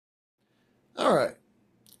All right,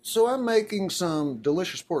 so I'm making some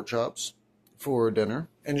delicious pork chops for dinner.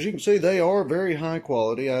 And as you can see, they are very high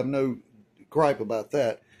quality. I have no gripe about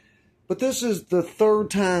that. But this is the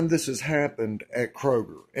third time this has happened at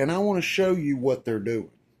Kroger. And I want to show you what they're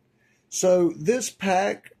doing. So this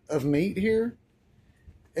pack of meat here,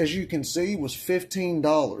 as you can see, was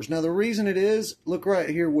 $15. Now the reason it is, look right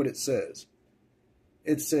here what it says.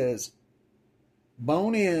 It says,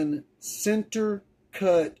 bone-in center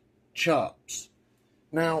cut chops.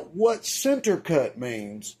 Now, what center cut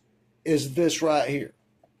means is this right here.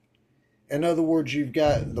 In other words, you've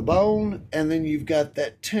got the bone, and then you've got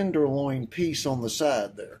that tenderloin piece on the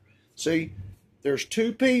side there. See, there's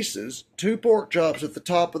two pieces, two pork chops at the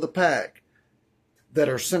top of the pack that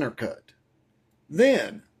are center cut.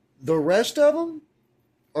 Then, the rest of them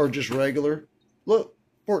are just regular, look,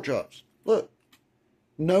 pork chops. Look,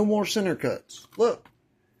 no more center cuts. Look.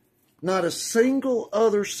 Not a single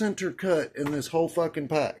other center cut in this whole fucking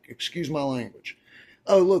pack. Excuse my language.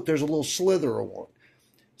 Oh, look, there's a little slither of one.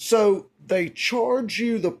 So they charge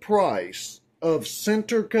you the price of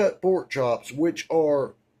center cut pork chops, which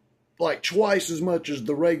are like twice as much as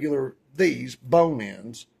the regular, these bone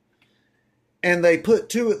ends. And they put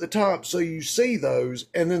two at the top so you see those,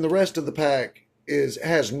 and then the rest of the pack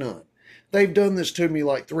has none. They've done this to me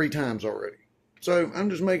like 3 times already. So I'm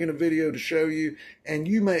just making a video to show you, and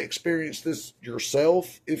you may experience this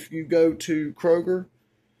yourself if you go to Kroger.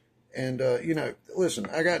 And, you know, listen,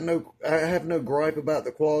 I have no gripe about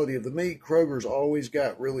the quality of the meat. Kroger's always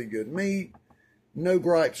got really good meat. No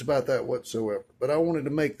gripes about that whatsoever. But I wanted to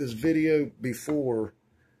make this video before,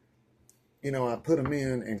 you know, I put them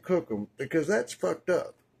in and cook them, because that's fucked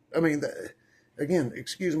up. I mean, again,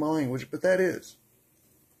 excuse my language, but it's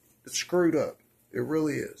screwed up. It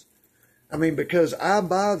really is. I mean, because I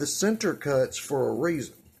buy the center cuts for a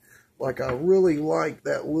reason. Like, I really like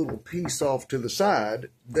that little piece off to the side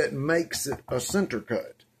that makes it a center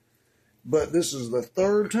cut. But this is the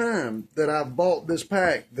third time that I've bought this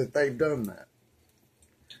pack that they've done that.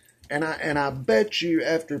 And I bet you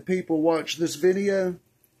after people watch this video,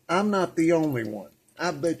 I'm not the only one.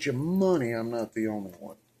 I bet you money I'm not the only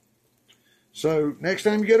one. So, next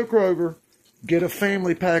time you get a Kroger, get a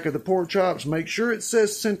family pack of the pork chops. Make sure it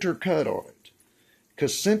says center cut on it,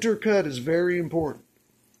 because center cut is very important.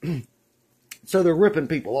 So they're ripping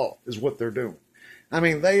people off is what they're doing. I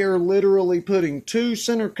mean, they are literally putting 2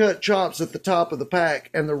 center cut chops at the top of the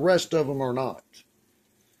pack, and the rest of them are not.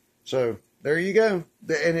 So there you go.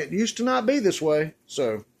 And it used to not be this way.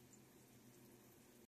 So